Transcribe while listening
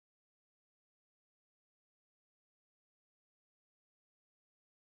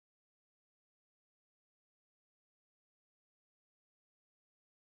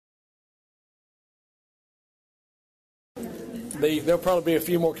there'll probably be a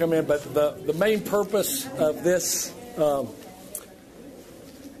few more come in, but the main purpose of this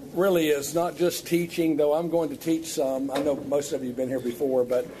really is not just teaching, though I'm going to teach some. I know most of you have been here before,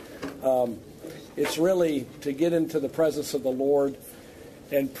 but it's really to get into the presence of the Lord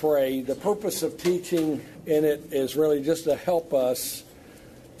and pray. The purpose of teaching in it is really just to help us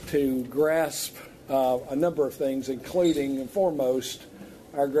to grasp a number of things, including and foremost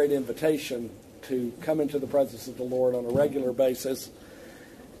our great invitation to come into the presence of the Lord on a regular basis.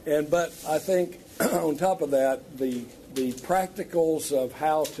 But I think on top of that, the practicals of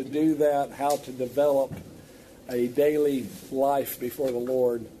how to do that, how to develop a daily life before the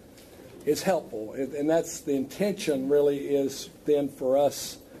Lord is helpful. And that's the intention really, is then for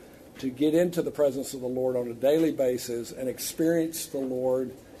us to get into the presence of the Lord on a daily basis and experience the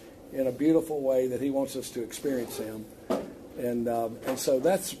Lord in a beautiful way that He wants us to experience Him. And so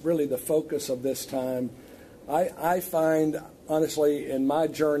that's really the focus of this time. I find, honestly, in my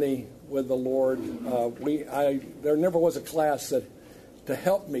journey with the Lord, there never was a class to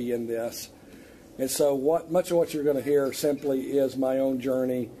help me in this. And so much of what you're going to hear simply is my own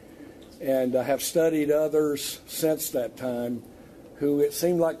journey. And I have studied others since that time who it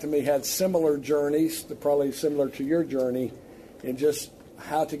seemed like to me had similar journeys, probably similar to your journey, in just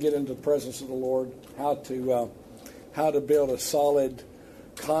how to get into the presence of the Lord, how to build a solid,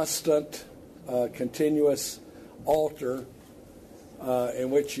 constant, continuous altar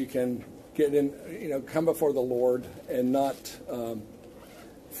in which you can get in, come before the Lord and not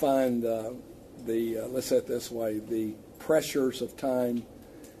find let's say it this way, the pressures of time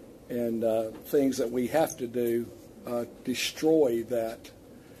and things that we have to do destroy that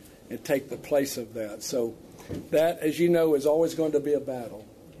and take the place of that. So that, as you know, is always going to be a battle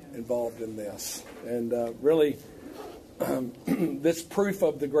involved in this. And really, this proof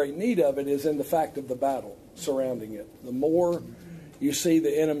of the great need of it is in the fact of the battle surrounding it. The more you see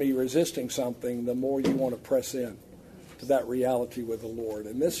the enemy resisting something, the more you want to press in to that reality with the Lord.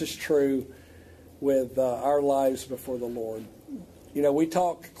 And this is true with our lives before the Lord. We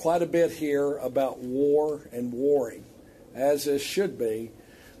talk quite a bit here about war and warring, as it should be,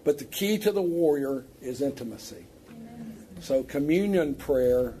 but the key to the warrior is intimacy. So communion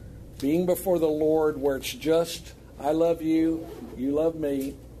prayer, being before the Lord where it's just, I love you, you love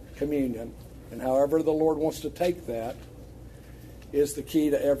me, communion, and however the Lord wants to take that, is the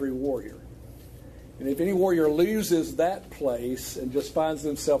key to every warrior. And if any warrior loses that place and just finds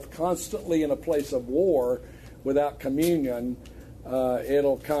himself constantly in a place of war without communion,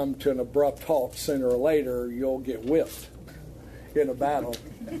 it'll come to an abrupt halt sooner or later. You'll get whipped in a battle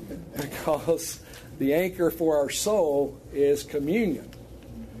because the anchor for our soul is communion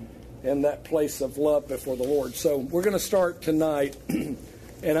and that place of love before the Lord. So we're going to start tonight, and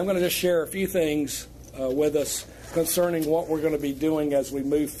I'm going to just share a few things with us concerning what we're going to be doing as we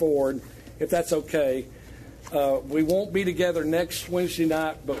move forward, if that's okay. We won't be together next Wednesday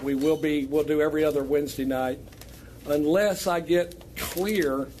night, but we'll do every other Wednesday night, unless I get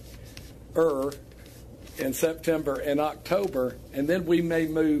clearer in September and October, and then we may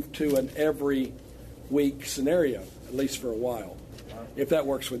move to an every week scenario, at least for a while, if that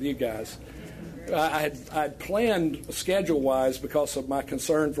works with you guys. I'd planned schedule-wise, because of my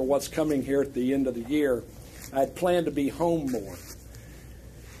concern for what's coming here at the end of the year, I'd planned to be home more.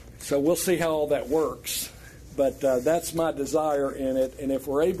 So we'll see how all that works. But that's my desire in it. And if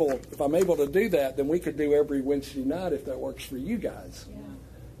I'm able to do that, then we could do every Wednesday night if that works for you guys. Yeah.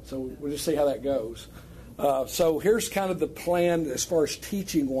 So we'll just see how that goes. So here's kind of the plan as far as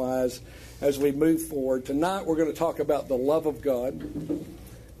teaching-wise as we move forward. Tonight we're going to talk about the love of God,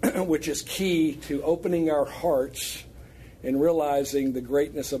 which is key to opening our hearts and realizing the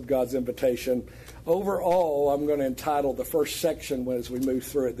greatness of God's invitation. Overall, I'm going to entitle the first section as we move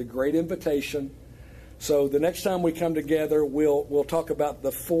through it, The Great Invitation. So the next time we come together, we'll talk about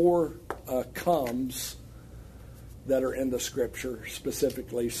the four comes that are in the Scripture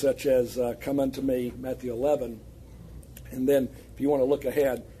specifically, such as come unto me, Matthew 11. And then if you want to look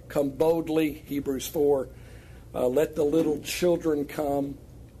ahead, come boldly, Hebrews 4. Let the little children come.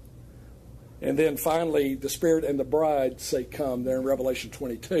 And then finally, the Spirit and the bride say come, there in Revelation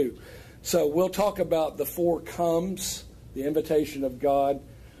 22. So we'll talk about the four comes, the invitation of God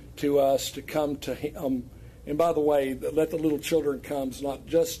to us to come to Him. And by the way, let the little children come is not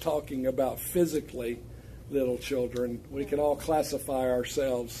just talking about physically little children. We can all classify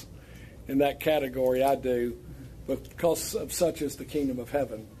ourselves in that category. I do, because of such is the kingdom of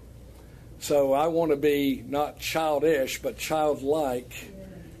heaven. So I want to be not childish, but childlike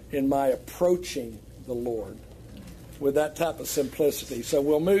in my approaching the Lord. with that type of simplicity. So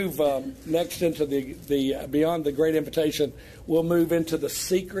we'll move next into the beyond the great invitation. We'll move into the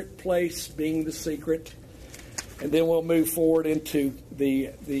secret place, being the secret, and then we'll move forward into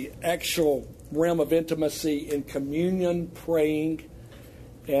the actual realm of intimacy in communion, praying,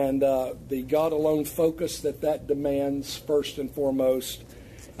 and the God alone focus that demands first and foremost.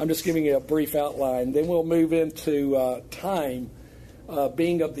 I'm just giving you a brief outline. Then we'll move into time,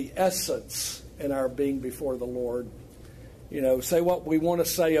 being of the essence in our being before the Lord. You know, say what we want to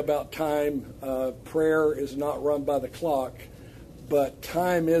say about time. Prayer is not run by the clock, but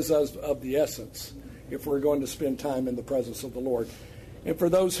time is of the essence if we're going to spend time in the presence of the Lord. And for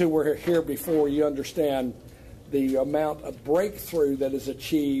those who were here before, you understand the amount of breakthrough that is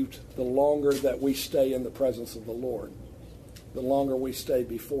achieved the longer that we stay in the presence of the Lord, the longer we stay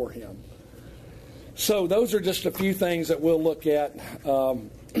before Him. So those are just a few things that we'll look at.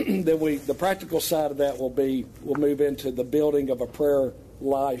 Then the practical side of that we'll move into the building of a prayer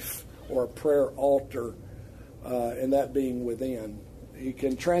life or a prayer altar, and that being within. You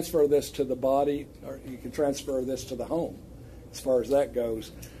can transfer this to the body, or you can transfer this to the home, as far as that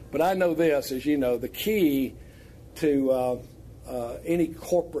goes. But I know this, as you know, the key to any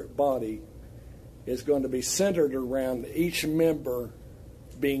corporate body is going to be centered around each member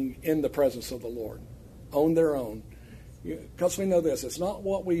being in the presence of the Lord, on their own. Because we know this, it's not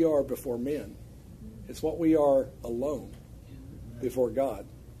what we are before men. It's what we are alone before God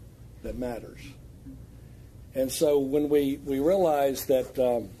that matters. And so when we realize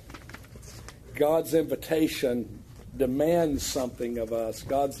that God's invitation demands something of us,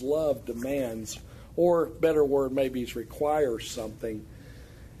 God's love demands, or better word maybe is requires something,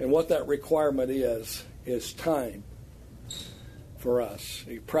 and what that requirement is time for us.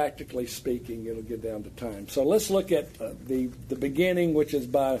 Practically speaking, it'll get down to time. So let's look at the beginning, which is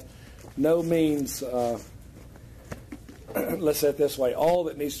by no means, let's say it this way, all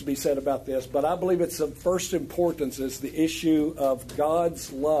that needs to be said about this, but I believe it's of first importance is the issue of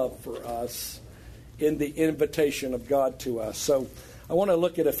God's love for us in the invitation of God to us. So I want to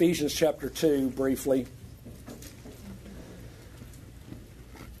look at Ephesians chapter 2 briefly.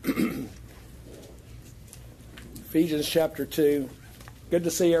 Ephesians chapter 2. Good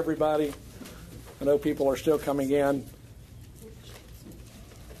to see everybody. I know people are still coming in.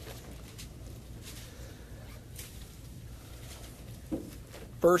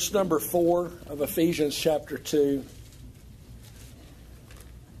 Verse number 4 of Ephesians chapter 2.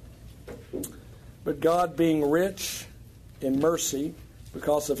 But God, being rich in mercy,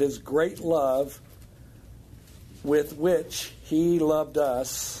 because of His great love with which He loved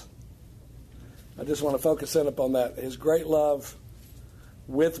us. I just want to focus in upon that. His great love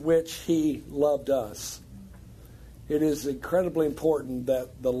with which He loved us. It is incredibly important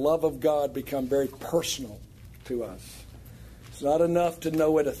that the love of God become very personal to us. It's not enough to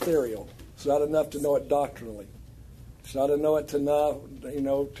know it ethereal. It's not enough to know it doctrinally. It's not enough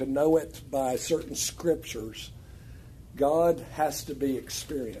to know it by certain scriptures. God has to be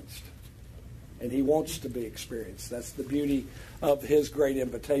experienced, and He wants to be experienced. That's the beauty of His great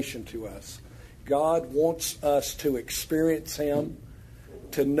invitation to us. God wants us to experience Him,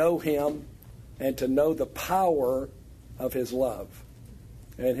 to know Him, and to know the power of His love.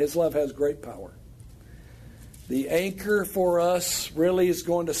 And His love has great power. The anchor for us really is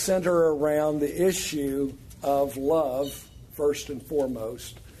going to center around the issue of love, first and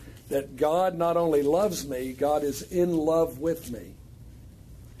foremost. That God not only loves me, God is in love with me.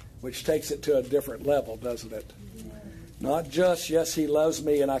 Which takes it to a different level, doesn't it? Not just, yes, He loves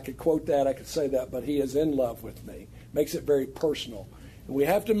me, and I could quote that, I could say that, but He is in love with me. Makes it very personal. And we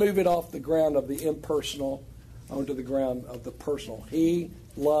have to move it off the ground of the impersonal onto the ground of the personal. He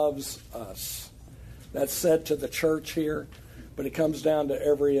loves us. That's said to the church here, but it comes down to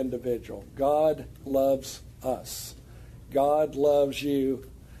every individual. God loves us. God loves you.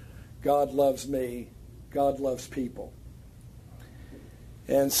 God loves me. God loves people.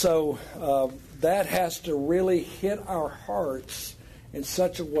 And so that has to really hit our hearts in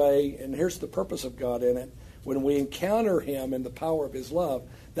such a way, and here's the purpose of God in it, when we encounter Him in the power of His love,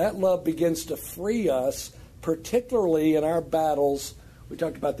 that love begins to free us, particularly in our battles. We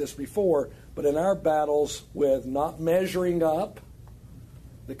talked about this before, but in our battles with not measuring up,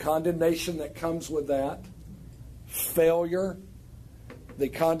 the condemnation that comes with that, failure, the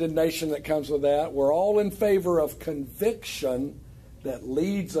condemnation that comes with that. We're all in favor of conviction that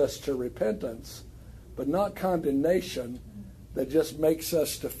leads us to repentance, but not condemnation that just makes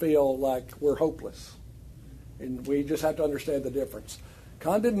us to feel like we're hopeless. And we just have to understand the difference.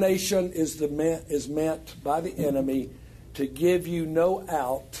 Condemnation is meant by the enemy to give you no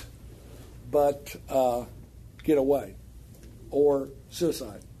out but get away, or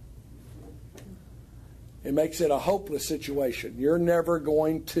suicide. It makes it a hopeless situation. You're never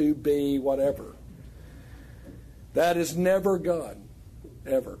going to be whatever. That is never God,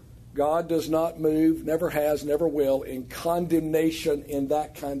 ever. God does not move, never has, never will, in condemnation in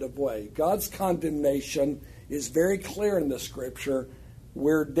that kind of way. God's condemnation is very clear in the Scripture.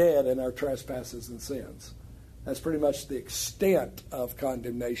 We're dead in our trespasses and sins. That's pretty much the extent of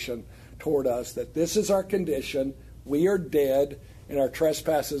condemnation toward us, that this is our condition. We are dead in our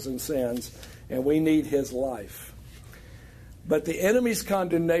trespasses and sins, and we need His life. But the enemy's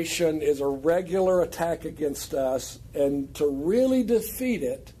condemnation is a regular attack against us, and to really defeat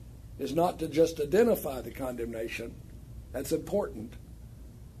it is not to just identify the condemnation. That's important.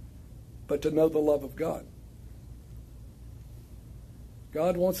 But to know the love of God.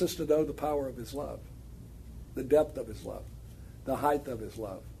 God wants us to know the power of His love, the depth of His love, the height of His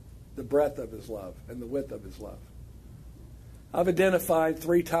love, the breadth of His love, and the width of His love. I've identified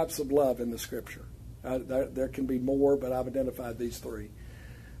 3 types of love in the Scripture. There can be more, but I've identified these 3.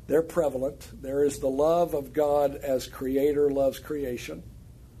 They're prevalent. There is the love of God as Creator loves creation.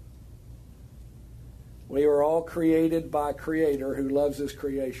 We are all created by a Creator who loves His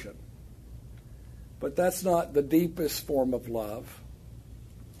creation. But that's not the deepest form of love.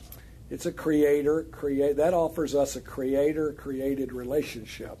 It's a Creator. That offers us a Creator-created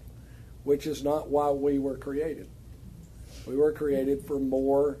relationship, which is not why we were created. We were created for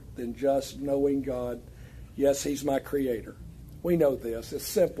more than just knowing God. Yes, He's my Creator. We know this. It's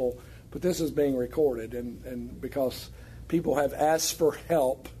simple, but this is being recorded. And because people have asked for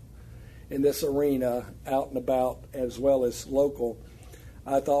help in this arena, out and about, as well as local,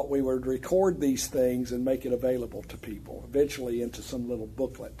 I thought we would record these things and make it available to people, eventually into some little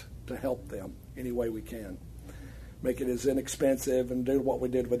booklet to help them any way we can. Make it as inexpensive and do what we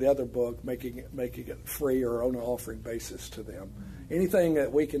did with the other book, making it free or on an offering basis to them. Anything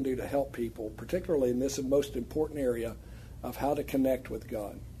that we can do to help people, particularly in this most important area of how to connect with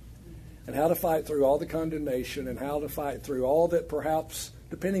God and how to fight through all the condemnation and how to fight through all that perhaps,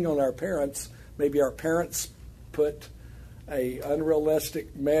 depending on our parents, maybe our parents put a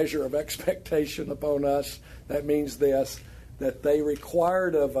unrealistic measure of expectation upon us. That means this, that they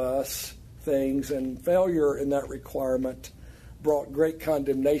required of us things, and failure in that requirement brought great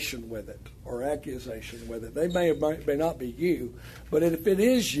condemnation with it, or accusation with it. They may not be you, but if it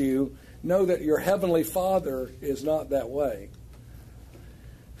is you, know that your Heavenly Father is not that way.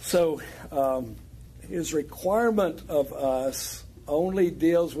 So His requirement of us only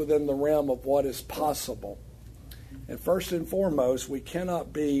deals within the realm of what is possible. And first and foremost, we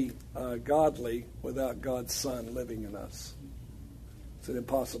cannot be godly without God's Son living in us. It's an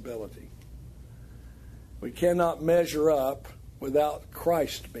impossibility. We cannot measure up without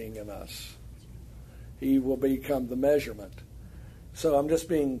Christ being in us. He will become the measurement. So I'm just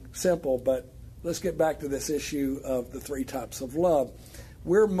being simple, but let's get back to this issue of the 3 types of love.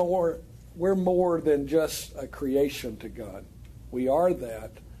 We're more than just a creation to God. We are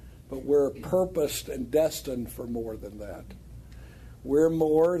that, but we're purposed and destined for more than that. We're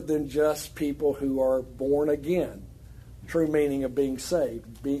more than just people who are born again. True meaning of being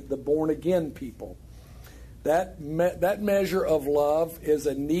saved, the born again people. That measure of love is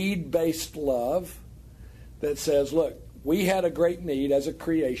a need-based love that says, look, we had a great need as a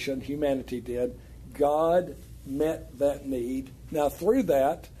creation, humanity did. God met that need. Now through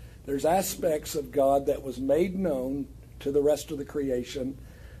that, there's aspects of God that was made known to the rest of the creation,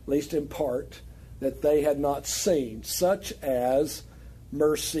 at least in part, that they had not seen, such as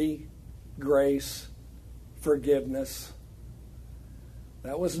mercy, grace, forgiveness.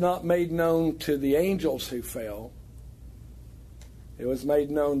 That was not made known to the angels who fell. It was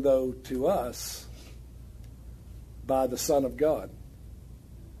made known, though, to us by the Son of God.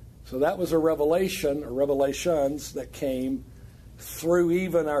 So that was a revelation, or revelations, that came through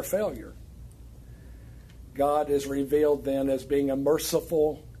even our failure. God is revealed then as being a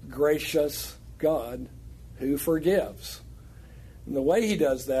merciful, gracious God who forgives. And the way He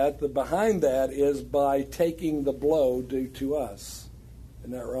does that, the behind that, is by taking the blow due to us.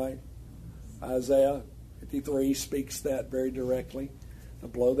 Isn't that right? Isaiah 53 speaks that very directly. The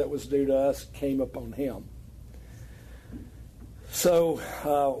blow that was due to us came upon Him. So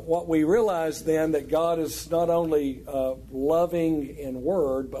what we realize then, that God is not only loving in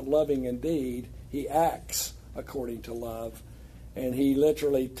word, but loving in deed. He acts according to love. And He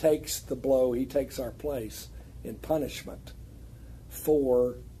literally takes the blow. He takes our place in punishment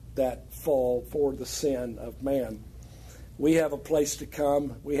for that fall, for the sin of man. We have a place to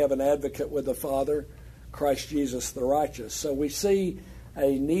come. We have an advocate with the Father, Christ Jesus the righteous. So we see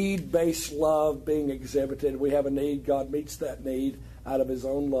a need-based love being exhibited. We have a need. God meets that need out of his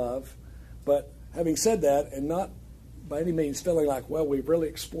own love. But having said that, and not by any means feeling like, well, we've really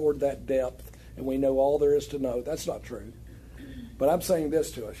explored that depth and we know all there is to know. That's not true. But I'm saying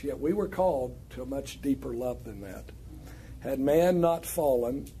this to us. Yet we were called to a much deeper love than that. Had man not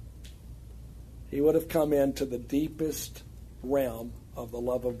fallen, he would have come into the deepest realm of the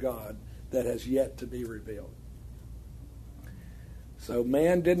love of God that has yet to be revealed. So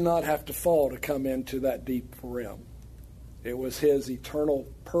man did not have to fall to come into that deep realm. It was his eternal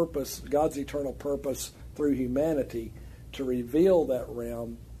purpose, God's eternal purpose through humanity to reveal that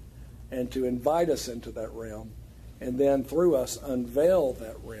realm and to invite us into that realm, and then through us unveil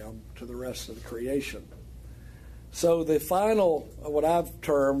that realm to the rest of the creation. So the final, what I've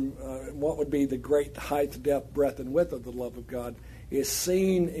termed, what would be the great height, depth, breadth, and width of the love of God, is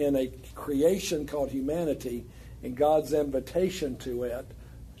seen in a creation called humanity and God's invitation to it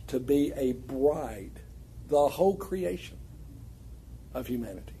to be a bride. The whole creation of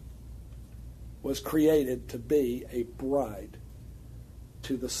humanity was created to be a bride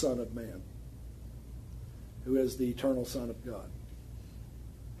to the Son of Man, who is the eternal Son of God,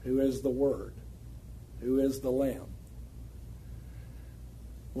 who is the Word, who is the Lamb.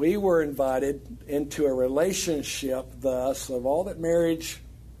 We were invited into a relationship, thus, of all that marriage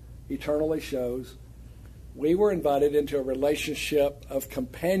eternally shows. We were invited into a relationship of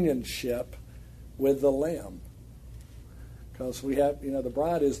companionship with the Lamb. Because we have, the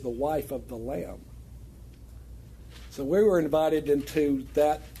bride is the wife of the Lamb. So we were invited into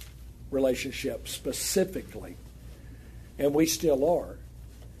that relationship specifically. And we still are.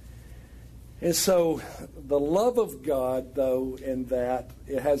 And so the love of God, though, in that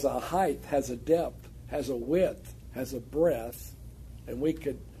it has a height, has a depth, has a width, has a breadth, and we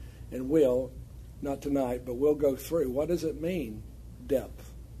could and will, not tonight, but we'll go through. What does it mean,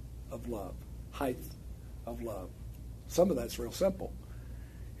 depth of love, height of love? Some of that's real simple.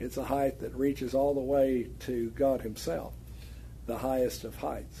 It's a height that reaches all the way to God himself, the highest of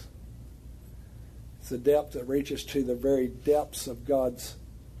heights. It's a depth that reaches to the very depths of God's,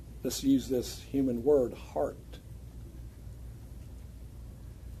 let's use this human word, heart.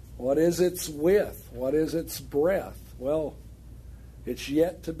 What is its width? What is its breadth? Well, it's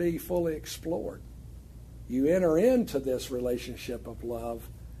yet to be fully explored. You enter into this relationship of love.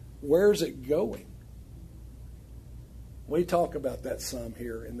 Where's it going? We talk about that some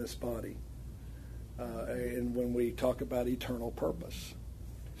here in this body. And when we talk about eternal purpose.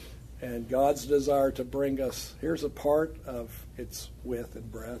 And God's desire to bring us, here's a part of its width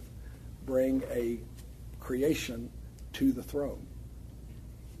and breadth, bring a creation to the throne.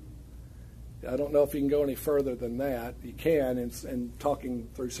 I don't know if you can go any further than that. You can in talking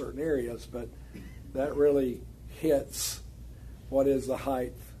through certain areas, but that really hits what is the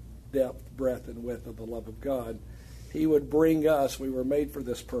height, depth, breadth, and width of the love of God. He would bring us, we were made for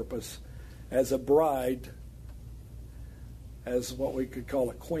this purpose, as a bride, as what we could call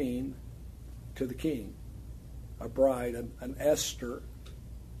a queen, to the king. A bride, an Esther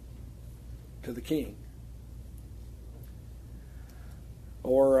to the king.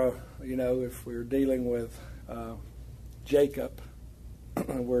 Or, if we're dealing with Jacob,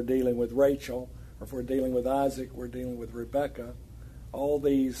 we're dealing with Rachel. Or if we're dealing with Isaac, we're dealing with Rebekah. All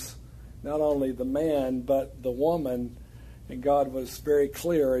these, not only the man, but the woman. And God was very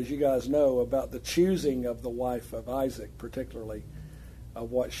clear, as you guys know, about the choosing of the wife of Isaac, particularly,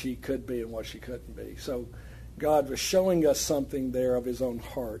 of what she could be and what she couldn't be. So God was showing us something there of his own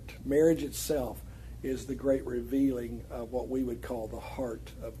heart. Marriage itself is the great revealing of what we would call the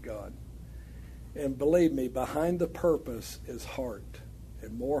heart of God. And believe me, behind the purpose is heart,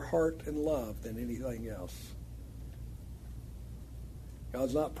 and more heart and love than anything else.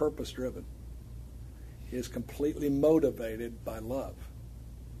 God's not purpose-driven. He is completely motivated by love.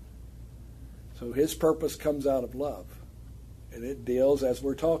 So his purpose comes out of love. And it deals, as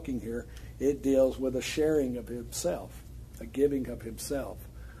we're talking here, it deals with a sharing of himself, a giving of himself,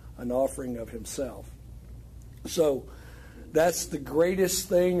 an offering of himself. So that's the greatest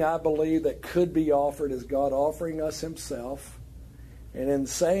thing I believe that could be offered, is God offering us himself. And in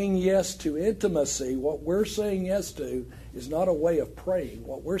saying yes to intimacy, what we're saying yes to is not a way of praying.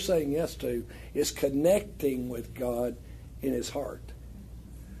 What we're saying yes to is connecting with God in his heart.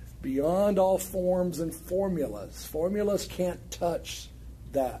 Beyond all forms and formulas. Formulas can't touch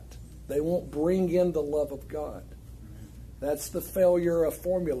that. They won't bring in the love of God. That's the failure of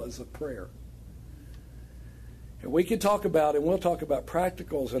formulas of prayer. And we can talk about, and we'll talk about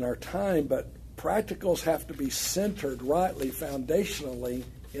practicals in our time, but practicals have to be centered rightly, foundationally,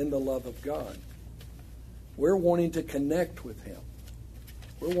 in the love of God. We're wanting to connect with him.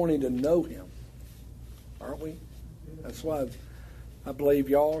 We're wanting to know him, aren't we? That's why I believe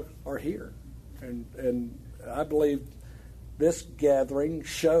y'all are here. And I believe this gathering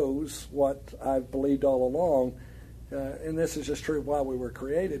shows what I've believed all along. And this is just true of why we were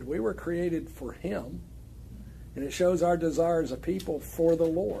created. We were created for him. And it shows our desire as a people for the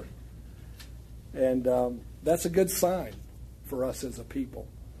Lord. And that's a good sign for us as a people.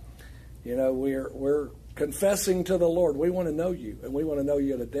 You know, we're confessing to the Lord, we want to know you, and we want to know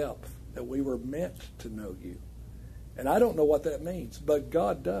you at a depth that we were meant to know you. And I don't know what that means, but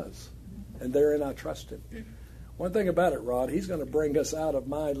God does. And therein I trust him. One thing about it, Rod, he's going to bring us out of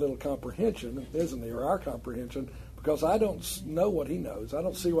my little comprehension, isn't he, or our comprehension, because I don't know what he knows. I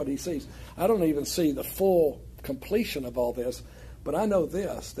don't see what he sees. I don't even see the full completion of all this, but I know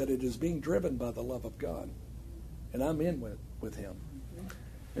this, that it is being driven by the love of God. And I'm in with him.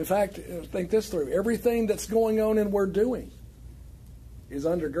 In fact, think this through. Everything that's going on and we're doing is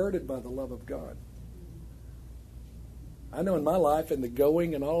undergirded by the love of God. I know in my life and the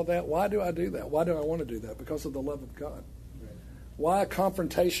going and all of that, why do I do that? Why do I want to do that? Because of the love of God. Why a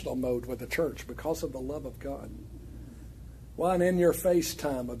confrontational mode with the church? Because of the love of God. Why an in-your-face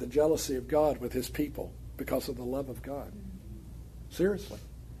time of the jealousy of God with his people? Because of the love of God. Seriously.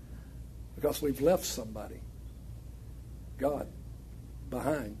 Because we've left somebody, God,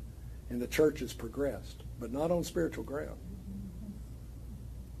 behind, and the church has progressed, but not on spiritual ground.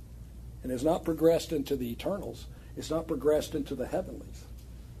 And has not progressed into the eternals. It's not progressed into the heavenlies.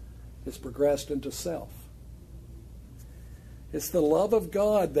 It's progressed into self. It's the love of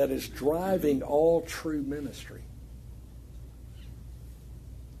God that is driving all true ministry.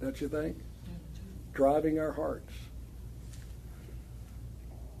 Don't you think? Driving our hearts.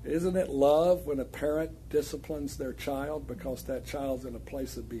 Isn't it love when a parent disciplines their child because that child's in a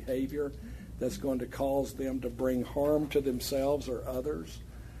place of behavior that's going to cause them to bring harm to themselves or others?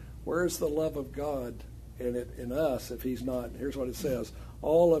 Where's the love of God in us if he's not? Here's what it says.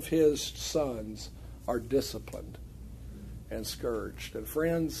 All of his sons are disciplined and scourged. And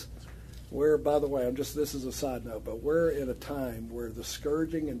friends, we're, by the way, this is a side note, but we're in a time where the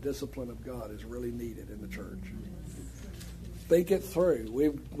scourging and discipline of God is really needed in the church. Think it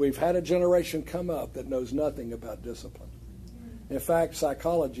through. We've had a generation come up that knows nothing about discipline. In fact,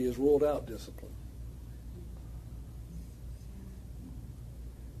 psychology has ruled out discipline.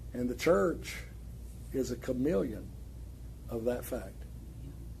 And the church is a chameleon of that fact.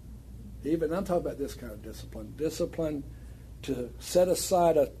 Even, I'm talking about this kind of discipline. Discipline to set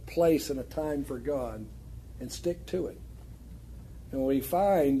aside a place and a time for God and stick to it. And we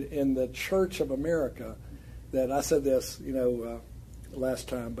find in the Church of America that, I said this, last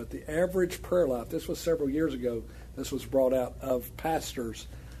time, but the average prayer life, this was several years ago, this was brought out, of pastors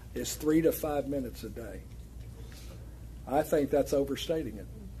is 3 to 5 minutes a day. I think that's overstating it.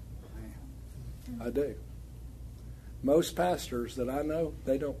 I do. Most pastors that I know,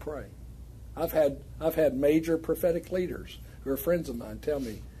 they don't pray. I've had major prophetic leaders who are friends of mine tell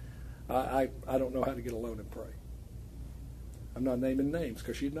me, I don't know how to get alone and pray. I'm not naming names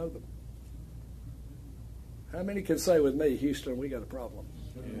because you know them. How many can say with me, Houston, we got a problem?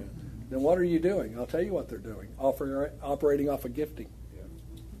 Yeah. Then what are you doing? I'll tell you what they're doing. Operating off a gifting.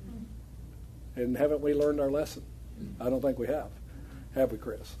 Yeah. And haven't we learned our lesson? I don't think we have. Have we,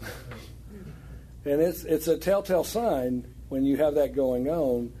 Chris? And it's a telltale sign when you have that going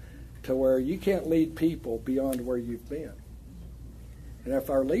on to where you can't lead people beyond where you've been. And if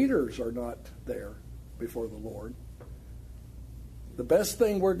our leaders are not there before the Lord, the best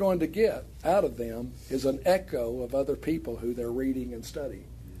thing we're going to get out of them is an echo of other people who they're reading and studying.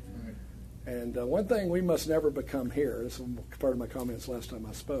 And one thing we must never become here, this is part of my comments last time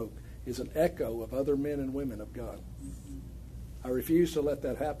I spoke, is an echo of other men and women of God. I refuse to let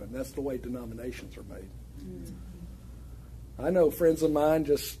that happen. That's the way denominations are made. I know friends of mine,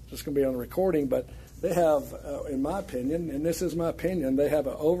 just going to be on the recording, but they have, in my opinion, and this is my opinion, they have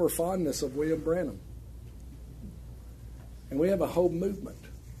an over-fondness of William Branham. And we have a whole movement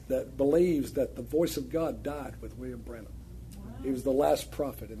that believes that the voice of God died with William Branham. He was the last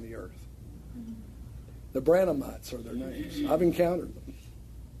prophet in the earth. The Branhamites are their names. I've encountered them.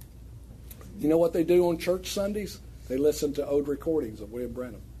 You know what they do on church Sundays? They listen to old recordings of William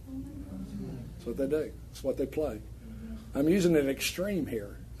Branham. That's what they do. That's what they play. I'm using an extreme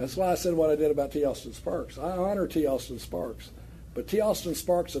here. That's why I said what I did about T. Austin Sparks. I honor T. Austin Sparks. But T. Austin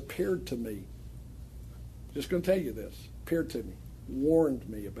Sparks appeared to me, just going to tell you this, appeared to me, warned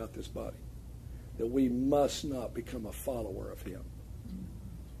me about this body, that we must not become a follower of him.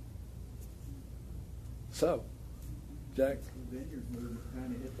 So, Jack? The Vineyard movement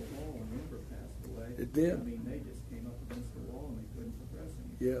kind of hit the wall when Ember passed away. It did. I mean, they just came up against the wall and they couldn't progress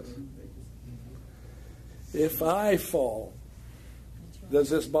any Yes. If I fall, does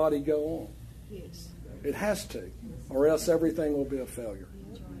this body go on? Yes. It has to, or else everything will be a failure.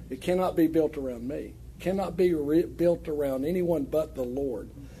 It cannot be built around me. It cannot be built around anyone but the Lord.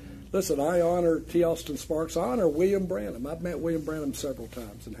 Listen, I honor T. Austin Sparks. I honor William Branham. I've met William Branham several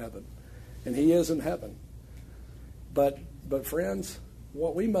times in heaven, and he is in heaven. But friends,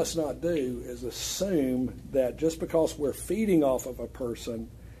 what we must not do is assume that just because we're feeding off of a person,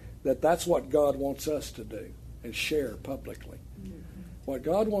 that that's what God wants us to do and share publicly. What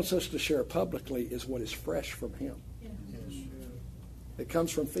God wants us to share publicly is what is fresh from Him. It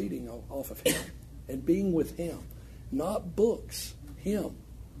comes from feeding off of Him and being with Him. Not books, Him.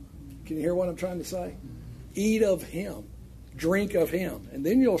 Can you hear what I'm trying to say? Eat of Him. Drink of Him. And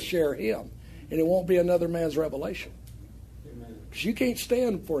then you'll share Him. And it won't be another man's revelation. Because you can't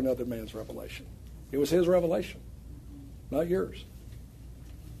stand for another man's revelation. It was his revelation, not yours.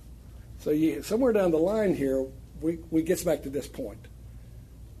 So somewhere down the line here, we gets back to this point.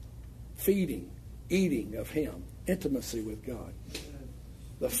 Feeding, eating of Him, intimacy with God.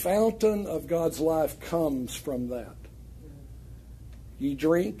 The fountain of God's life comes from that. You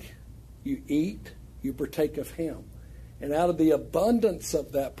drink, you eat, you partake of Him. And out of the abundance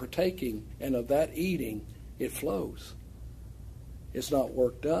of that partaking and of that eating, it flows. It's not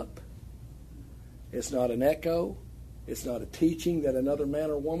worked up. It's not an echo. It's not a teaching that another man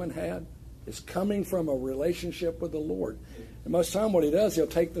or woman had. It's coming from a relationship with the Lord. And most of the time what He does, He'll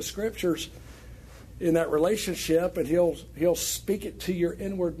take the Scriptures in that relationship and He'll speak it to your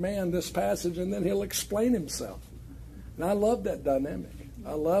inward man, this passage, and then He'll explain Himself. And I love that dynamic.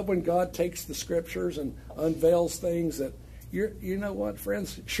 I love when God takes the Scriptures and unveils things that, you know what,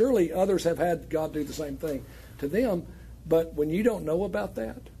 friends? Surely others have had God do the same thing to them, but when you don't know about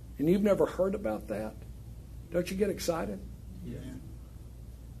that, and you've never heard about that, don't you get excited? Yeah.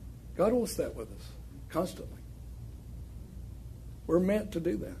 God wants that with us, constantly. We're meant to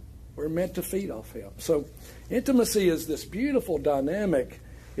do that. We're meant to feed off Him. So intimacy is this beautiful dynamic.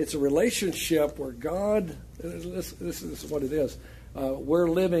 It's a relationship where God, this is what it is. We're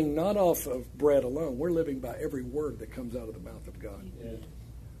living not off of bread alone. We're living by every word that comes out of the mouth of God.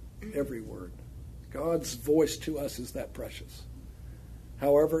 Yeah. Every word. God's voice to us is that precious.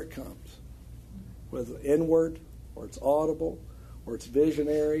 However it comes. Whether inward, or it's audible, or it's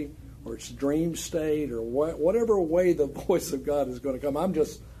visionary, or it's dream state, or whatever way the voice of God is going to come. I'm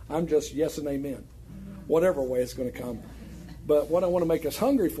just yes and amen. Whatever way it's going to come. But what I want to make us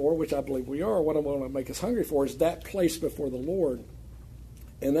hungry for, which I believe we are, what I want to make us hungry for is that place before the Lord.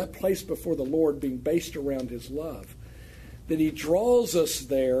 And that place before the Lord being based around His love. That He draws us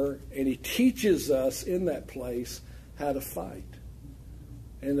there and He teaches us in that place how to fight.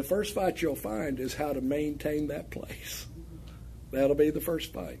 And the first fight you'll find is how to maintain that place. That'll be the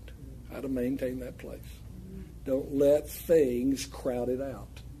first fight. How to maintain that place. Don't let things crowd it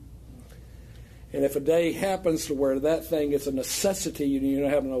out. And if a day happens to where that thing is a necessity and you don't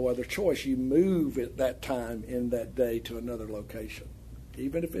have no other choice, you move at that time in that day to another location.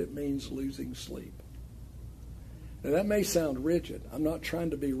 Even if it means losing sleep. Now that may sound rigid. I'm not trying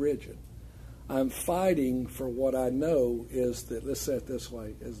to be rigid. I'm fighting for what I know is that, let's say it this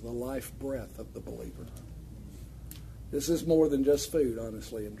way, is the life breath of the believer. This is more than just food,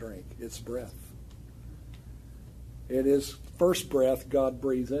 honestly, and drink. It's breath. It is first breath God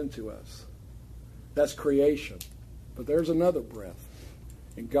breathes into us. That's creation. But there's another breath.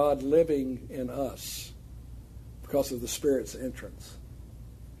 And God living in us because of the Spirit's entrance.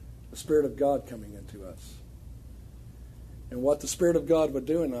 The Spirit of God coming into us. And what the Spirit of God would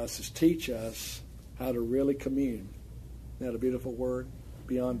do in us is teach us how to really commune. Isn't that a beautiful word?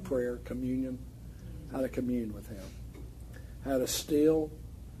 Beyond prayer, communion. How to commune with Him. How to still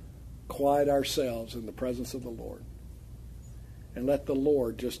quiet ourselves in the presence of the Lord. And let the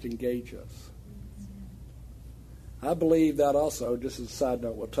Lord just engage us. I believe that also, just as a side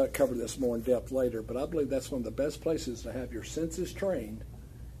note, we'll cover this more in depth later, but I believe that's one of the best places to have your senses trained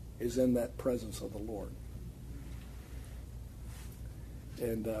is in that presence of the Lord.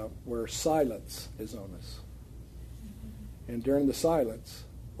 And where silence is on us. And during the silence,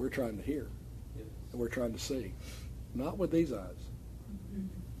 we're trying to hear. And we're trying to see. Not with these eyes.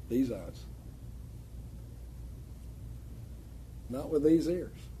 These eyes. Not with these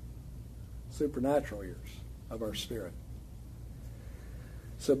ears. Supernatural ears of our spirit.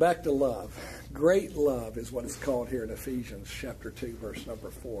 So back to love. Great love is what it's called here in Ephesians chapter 2, verse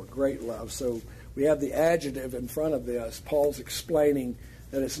number 4. Great love. So we have the adjective in front of this. Paul's explaining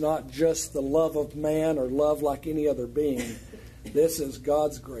that it's not just the love of man or love like any other being. This is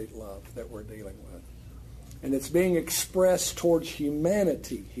God's great love that we're dealing with. And it's being expressed towards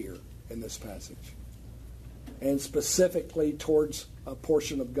humanity here in this passage. And specifically towards a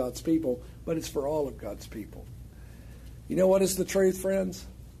portion of God's people, but it's for all of God's people. You know what is the truth, friends?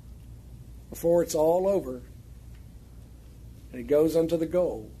 Before it's all over, and it goes unto the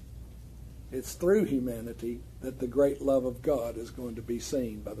goal, it's through humanity that the great love of God is going to be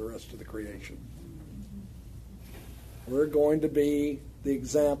seen by the rest of the creation. We're going to be the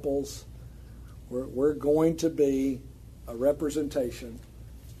examples. We're going to be a representation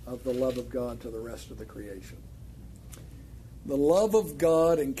of the love of God to the rest of the creation. The love of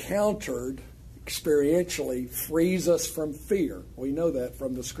God encountered experientially frees us from fear. We know that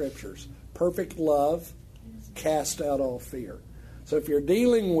from the Scriptures. Perfect love casts out all fear. So if you're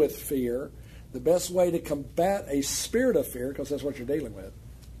dealing with fear, the best way to combat a spirit of fear, because that's what you're dealing with,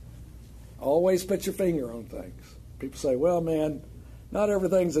 always put your finger on things. People say, well, man, not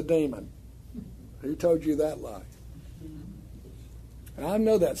everything's a demon. Who told you that lie? And I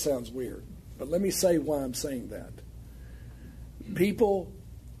know that sounds weird, but let me say why I'm saying that. People,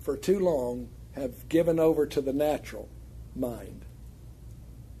 for too long, have given over to the natural mind.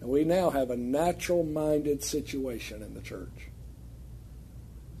 And we now have a natural-minded situation in the church.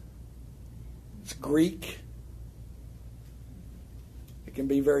 It's Greek. It can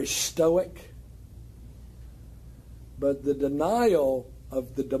be very stoic. But the denial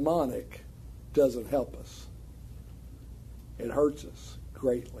of the demonic doesn't help us. It hurts us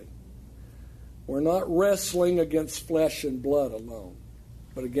greatly. We're not wrestling against flesh and blood alone,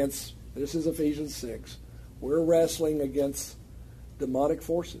 but against, this is Ephesians 6, we're wrestling against demonic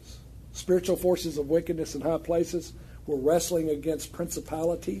forces, spiritual forces of wickedness in high places. We're wrestling against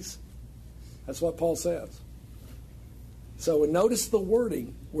principalities. That's what Paul says. So notice the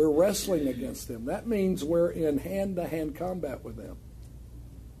wording, we're wrestling against them. That means we're in hand-to-hand combat with them.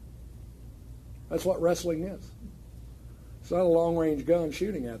 That's what wrestling is. It's not a long-range gun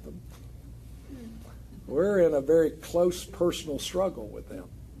shooting at them. We're in a very close personal struggle with them.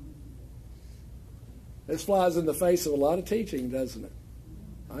 This flies in the face of a lot of teaching, doesn't it?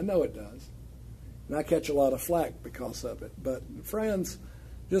 I know it does. And I catch a lot of flack because of it. But friends,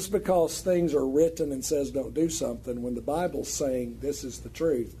 just because things are written and says don't do something, when the Bible's saying this is the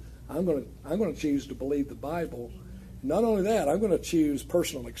truth, I'm going to choose to believe the Bible. Not only that, I'm going to choose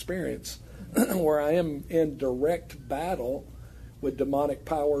personal experience where I am in direct battle with demonic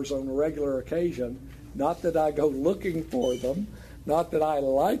powers on a regular occasion. Not that I go looking for them, not that I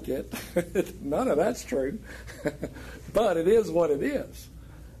like it. None of that's true. But it is what it is.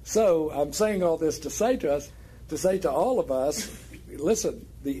 So I'm saying all this to say to all of us, listen,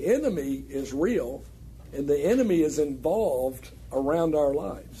 the enemy is real, and the enemy is involved around our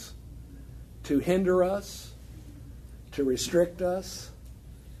lives to hinder us, to restrict us,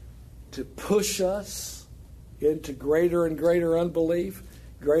 to push us into greater and greater unbelief,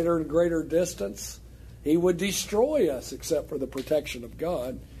 greater and greater distance. He would destroy us except for the protection of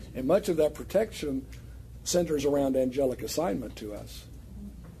God, and much of that protection centers around angelic assignment to us.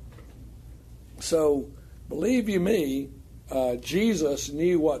 So, believe you me, Jesus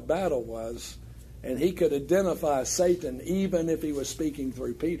knew what battle was, and he could identify Satan even if he was speaking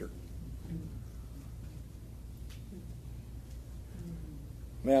through Peter.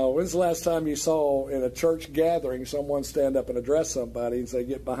 Now, when's the last time you saw in a church gathering someone stand up and address somebody and say,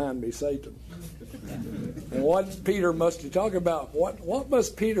 "Get behind me, Satan"? And what Peter must have talked about, what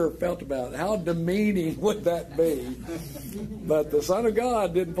must Peter have felt about it? How demeaning would that be? But the Son of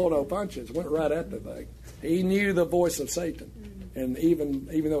God didn't pull no punches, went right at the thing. He knew the voice of Satan, and even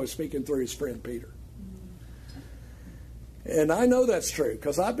though he was speaking through his friend Peter. And I know that's true,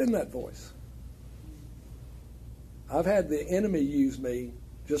 because I've been that voice. I've had the enemy use me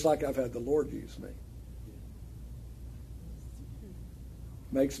just like I've had the Lord use me.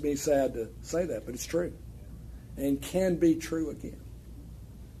 Makes me sad to say that, but it's true. And can be true again.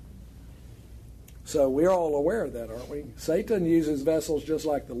 So we're all aware of that, aren't we? Satan uses vessels just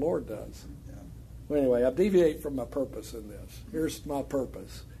like the Lord does. Well, anyway, I deviate from my purpose in this. Here's my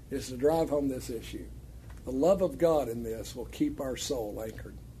purpose, is to drive home this issue. The love of God in this will keep our soul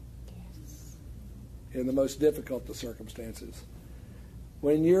anchored in the most difficult of circumstances.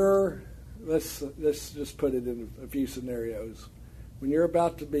 When you're, let's just put it in a few scenarios. When you're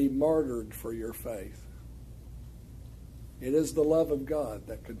about to be martyred for your faith, it is the love of God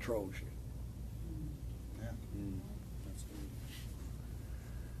that controls you. Yeah. That's good.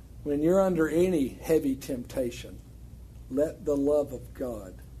 When you're under any heavy temptation, let the love of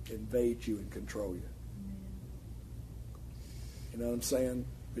God invade you and control you. You know what I'm saying?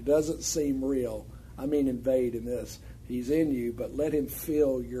 If it doesn't seem real, I mean invade in this. He's in you, but let him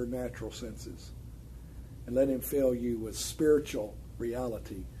fill your natural senses. and let him fill you with spiritual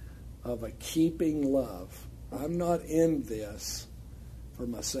reality of a keeping love. I'm not in this for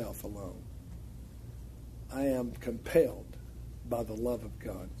myself alone. I am compelled by the love of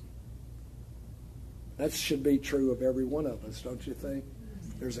God. That should be true of every one of us, don't you think?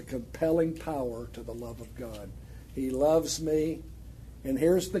 There's a compelling power to the love of God. He loves me, and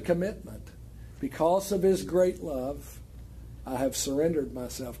here's the commitment. Because of his great love, I have surrendered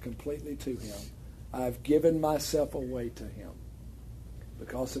myself completely to him. I have given myself away to him.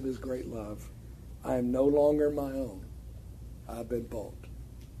 Because of his great love, I am no longer my own. I've been bought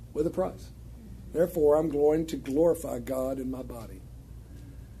with a price. Therefore, I'm going to glorify God in my body.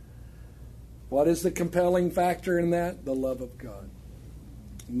 What is the compelling factor in that? The love of God.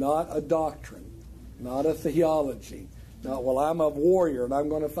 Not a doctrine, not a theology, not, well, I'm a warrior and I'm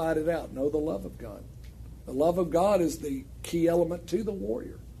going to fight it out. No, the love of God. The love of God is the key element to the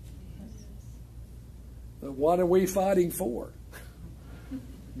warrior. But what are we fighting for?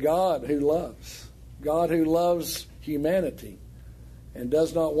 God who loves. God who loves humanity and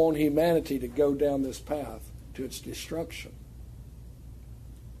does not want humanity to go down this path to its destruction.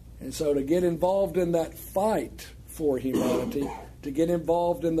 And so to get involved in that fight for humanity, to get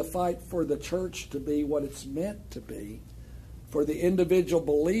involved in the fight for the church to be what it's meant to be, for the individual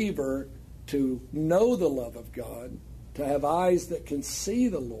believer to know the love of God, to have eyes that can see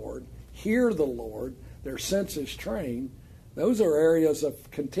the Lord, hear the Lord, their senses trained, those are areas of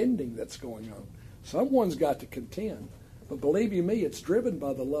contending that's going on. Someone's got to contend. But believe you me, it's driven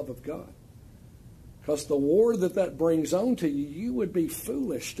by the love of God. Because the war that brings on to you, you would be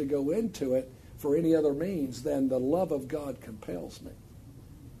foolish to go into it for any other means than the love of God compels me.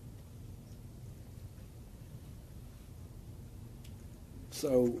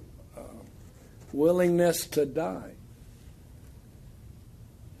 So, willingness to die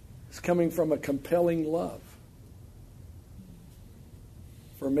is coming from a compelling love.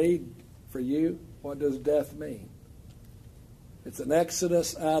 For me, for you, what does death mean? It's an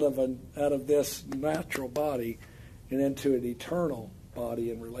exodus out of this natural body and into an eternal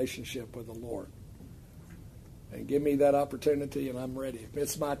body in relationship with the Lord. And give me that opportunity and I'm ready. If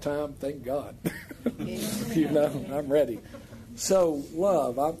it's my time, thank God. You know, I'm ready. So,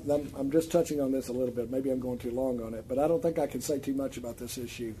 love, I'm just touching on this a little bit. Maybe I'm going too long on it, but I don't think I can say too much about this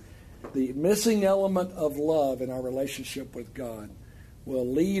issue. The missing element of love in our relationship with God will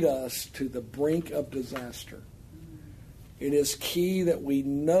lead us to the brink of disaster. It is key that we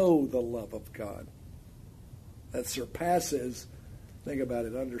know the love of God that surpasses, think about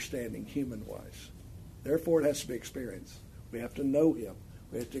it, understanding human-wise. Therefore, it has to be experienced. We have to know him.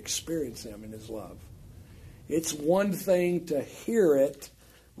 We have to experience him in his love. It's one thing to hear it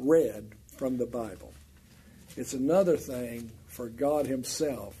read from the Bible. It's another thing for God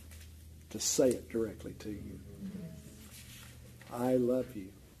himself to say it directly to you. I love you.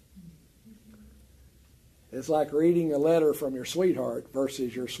 It's like reading a letter from your sweetheart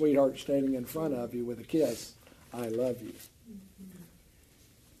versus your sweetheart standing in front of you with a kiss. I love you.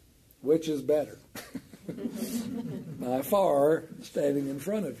 Which is better? By far, standing in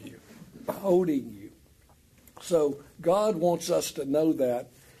front of you, holding you. So God wants us to know that,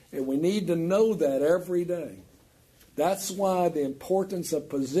 and we need to know that every day. That's why the importance of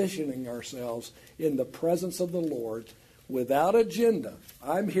positioning ourselves in the presence of the Lord without agenda.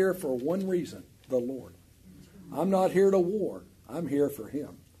 I'm here for one reason, the Lord. I'm not here to war. I'm here for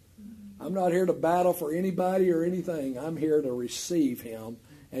him. I'm not here to battle for anybody or anything. I'm here to receive him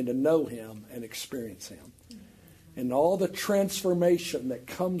and to know him and experience him. And all the transformation that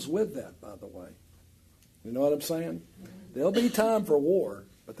comes with that, by the way. You know what I'm saying? There'll be time for war,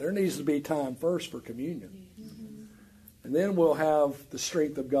 but there needs to be time first for communion. And then we'll have the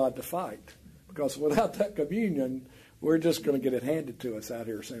strength of God to fight. Because without that communion, we're just going to get it handed to us out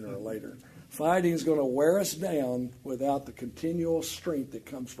here sooner or later. Fighting is going to wear us down without the continual strength that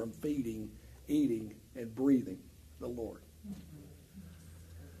comes from feeding, eating, and breathing the Lord.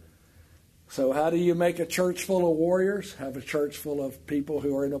 So how do you make a church full of warriors? Have a church full of people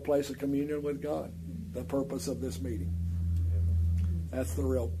who are in a place of communion with God. The purpose of this meeting. That's the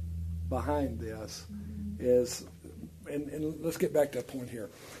real behind this is, and let's get back to a point here.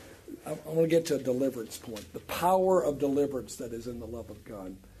 I want to get to a deliverance point. The power of deliverance that is in the love of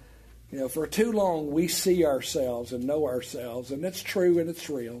God. You know, for too long we see ourselves and know ourselves, and it's true and it's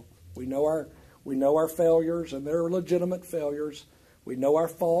real. We know our failures, and they're legitimate failures. We know our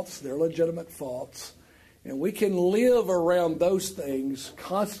faults, they're legitimate faults. And we can live around those things,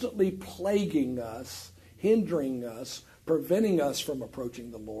 constantly plaguing us, hindering us, preventing us from approaching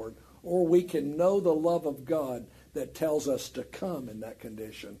the Lord. Or we can know the love of God that tells us to come in that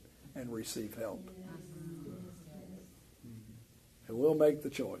condition and receive help. And we'll make the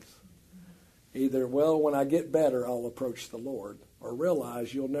choice. Either, well, when I get better, I'll approach the Lord, or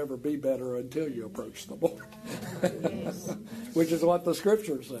realize you'll never be better until you approach the Lord, which is what the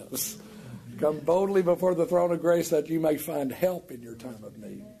Scripture says. Come boldly before the throne of grace that you may find help in your time of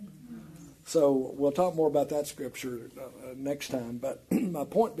need. So we'll talk more about that Scripture next time, but my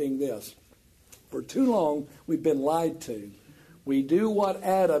point being this. For too long, we've been lied to. We do what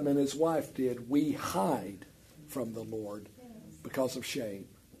Adam and his wife did. We hide from the Lord because of shame.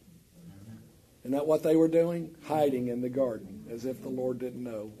 Isn't that what they were doing? Hiding in the garden, as if the Lord didn't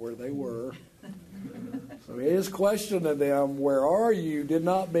know where they were. So his question to them, where are you, did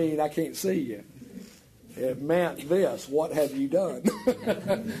not mean I can't see you. It meant this, what have you done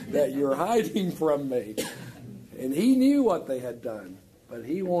that you're hiding from me? And he knew what they had done, but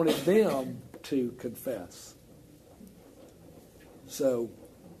he wanted them to confess. So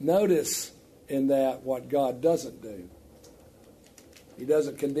notice in that what God doesn't do. He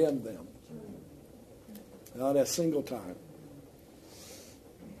doesn't condemn them. Not a single time.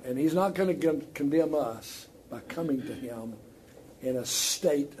 And he's not going to condemn us by coming to him in a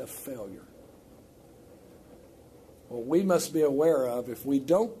state of failure. What we must be aware of, if we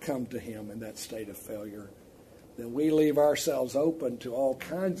don't come to him in that state of failure, then we leave ourselves open to all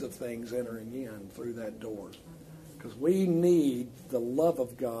kinds of things entering in through that door. Because we need the love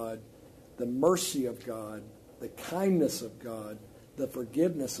of God, the mercy of God, the kindness of God, the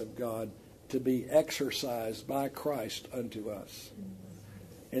forgiveness of God to be exercised by Christ unto us.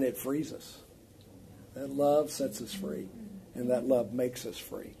 And it frees us. That love sets us free, and that love makes us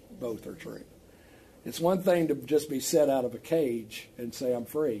free. Both are true. It's one thing to just be set out of a cage and say, I'm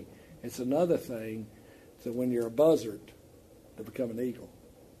free. It's another thing to, when you're a buzzard, to become an eagle.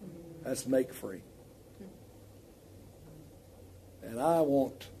 That's make free. And I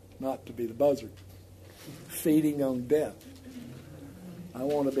want not to be the buzzard, feeding on death. I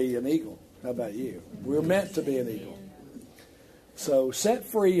want to be an eagle. How about you? We're meant to be an eagle. So set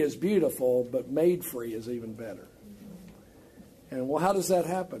free is beautiful, but made free is even better. And well, how does that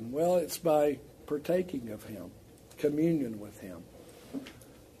happen? Well, it's by partaking of him, communion with him,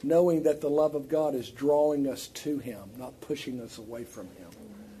 knowing that the love of God is drawing us to him, not pushing us away from him.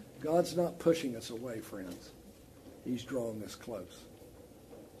 God's not pushing us away, friends. He's drawing us close,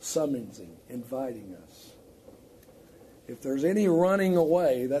 summoning, inviting us. If there's any running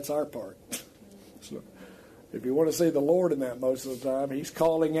away, that's our part. So if you want to see the Lord in that most of the time, he's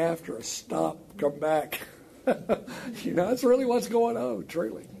calling after us. Stop, come back. That's really what's going on,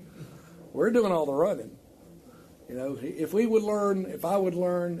 truly. We're doing all the running. If we would learn, if I would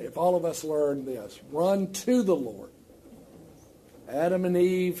learn, if all of us learn this, run to the Lord. Adam and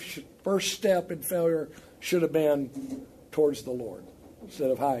Eve, first step in failure should have been towards the Lord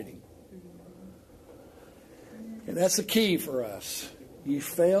instead of hiding. And that's the key for us. You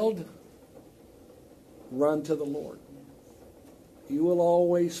failed, run to the Lord. You will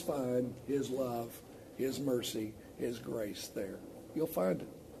always find his love, his mercy, his grace there. You'll find it.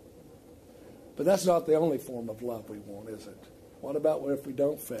 But that's not the only form of love we want, is it? What about if we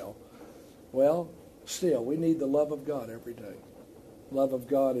don't fail? Well, still, we need the love of God every day. Love of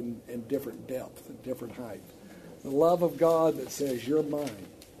God in different depth and different height. The love of God that says, you're mine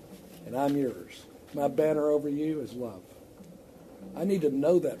and I'm yours. My banner over you is love. I need to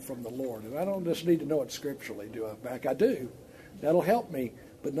know that from the Lord. And I don't just need to know it scripturally, do I? Back, I do. That'll help me,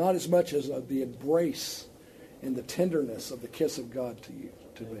 but not as much as the embrace and the tenderness of the kiss of God to you,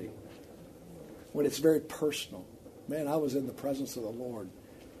 to me. When it's very personal. Man, I was in the presence of the Lord,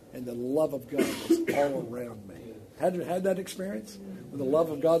 and the love of God was all around me. Had you had that experience? When the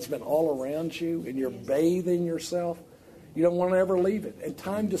love of God's been all around you, and you're bathing yourself, you don't want to ever leave it. And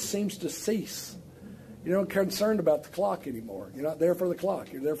time just seems to cease. You're not concerned about the clock anymore. You're not there for the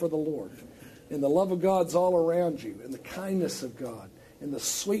clock. You're there for the Lord. And the love of God's all around you, and the kindness of God, and the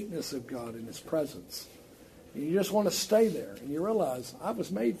sweetness of God in his presence. And you just want to stay there. And you realize, I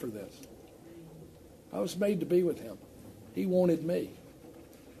was made for this. I was made to be with him. He wanted me.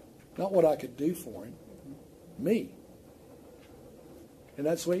 Not what I could do for him. Me. Isn't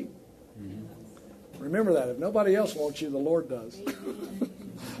that sweet? Mm-hmm. Remember that. If nobody else wants you, the Lord does.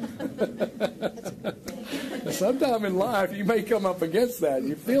 Sometime in life, you may come up against that.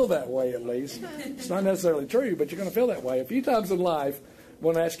 You feel that way, at least. It's not necessarily true, but you're going to feel that way. A few times in life, I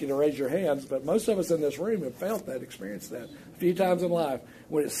won't ask you to raise your hands, but most of us in this room have felt that, experienced that. A few times in life,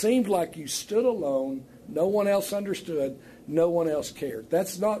 when it seemed like you stood alone, no one else understood, no one else cared.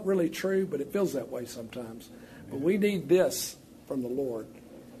 That's not really true, but it feels that way sometimes. But we need this from the Lord.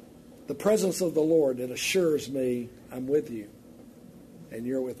 The presence of the Lord that assures me I'm with you and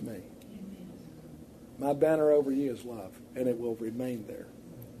you're with me. My banner over you is love, and it will remain there.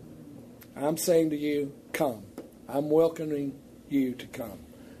 I'm saying to you, come. I'm welcoming you to come.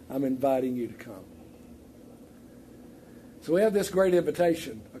 I'm inviting you to come. So we have this great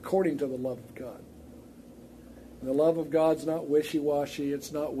invitation according to the love of God. And the love of God's not wishy-washy.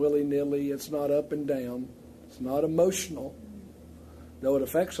 It's not willy-nilly. It's not up and down. It's not emotional, though it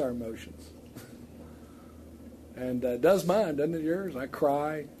affects our emotions. And it does mine, doesn't it yours? I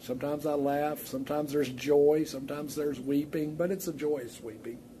cry. Sometimes I laugh. Sometimes there's joy. Sometimes there's weeping. But it's a joyous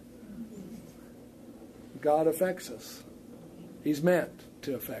weeping. God affects us. He's meant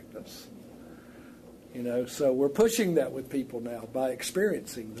to affect us. You know, so we're pushing that with people now by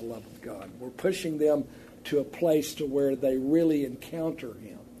experiencing the love of God. We're pushing them to a place to where they really encounter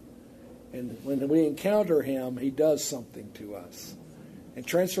Him. And when we encounter Him, He does something to us. And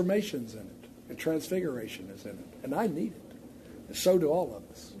transformation's in it. And transfiguration is in it. And I need it. And so do all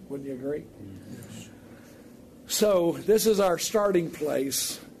of us. Wouldn't you agree? Yes. So this is our starting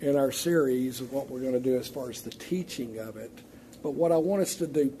place in our series of what we're going to do as far as the teaching of it. But what I want us to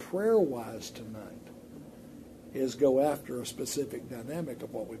do prayer-wise tonight is go after a specific dynamic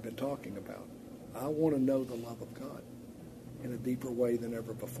of what we've been talking about. I want to know the love of God in a deeper way than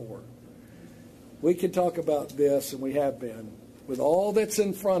ever before. We can talk about this, and we have been, with all that's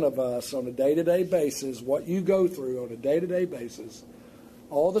in front of us on a day-to-day basis, what you go through on a day-to-day basis,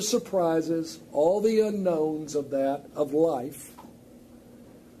 all the surprises, all the unknowns of that, of life.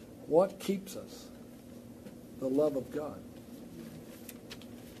 What keeps us? The love of God.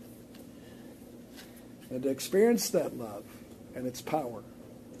 And to experience that love and its power,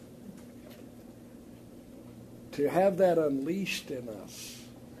 to have that unleashed in us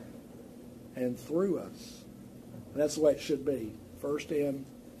and through us, that's the way it should be. First in,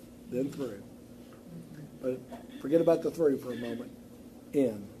 then through. But forget about the through for a moment.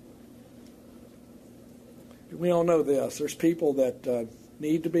 In. We all know this. There's people that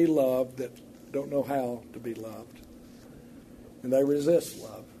need to be loved that don't know how to be loved. And they resist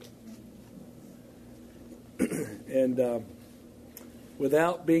love. And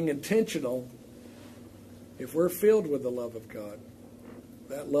without being intentional, if we're filled with the love of God,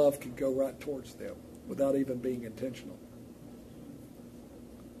 that love can go right towards them without even being intentional.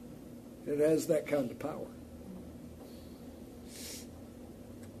 It has that kind of power.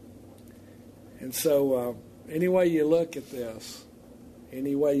 And so any way you look at this,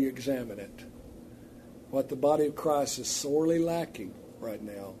 any way you examine it, what the body of Christ is sorely lacking right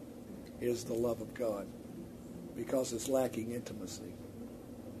now is the love of God, because it's lacking intimacy.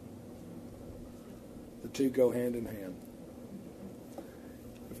 The two go hand in hand.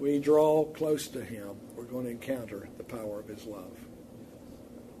 If we draw close to Him, we're going to encounter the power of His love.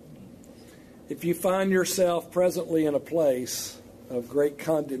 If you find yourself presently in a place of great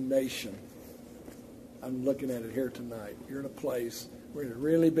condemnation, I'm looking at it here tonight. You're in a place where you've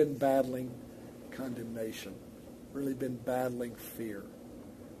really been battling condemnation, really been battling fear,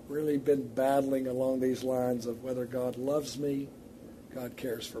 really been battling along these lines of whether God loves me, God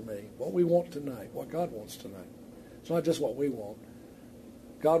cares for me. What we want tonight, what God wants tonight. It's not just what we want.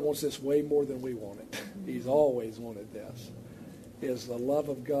 God wants this way more than we want it. He's always wanted this. Is the love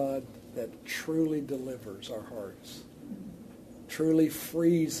of God that truly delivers our hearts, truly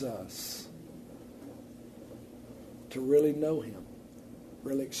frees us to really know Him,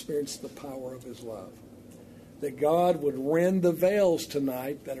 really experience the power of His love. That God would rend the veils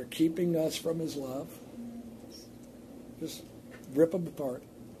tonight that are keeping us from His love. Just rip them apart.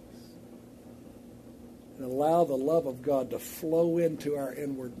 And allow the love of God to flow into our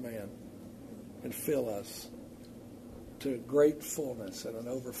inward man and fill us to a great fullness and an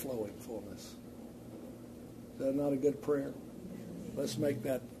overflowing fullness. Is that not a good prayer? Let's make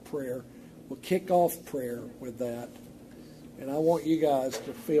that prayer. We'll kick off prayer with that. And I want you guys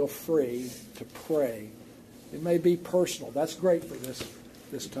to feel free to pray. It may be personal. That's great for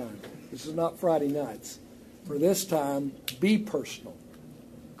this time. This is not Friday nights. For this time, be personal.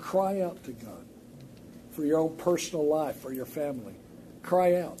 Cry out to God for your own personal life, for your family.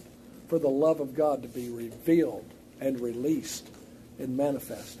 Cry out for the love of God to be revealed and released and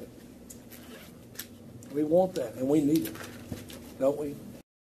manifested. We want that, and we need it, don't we?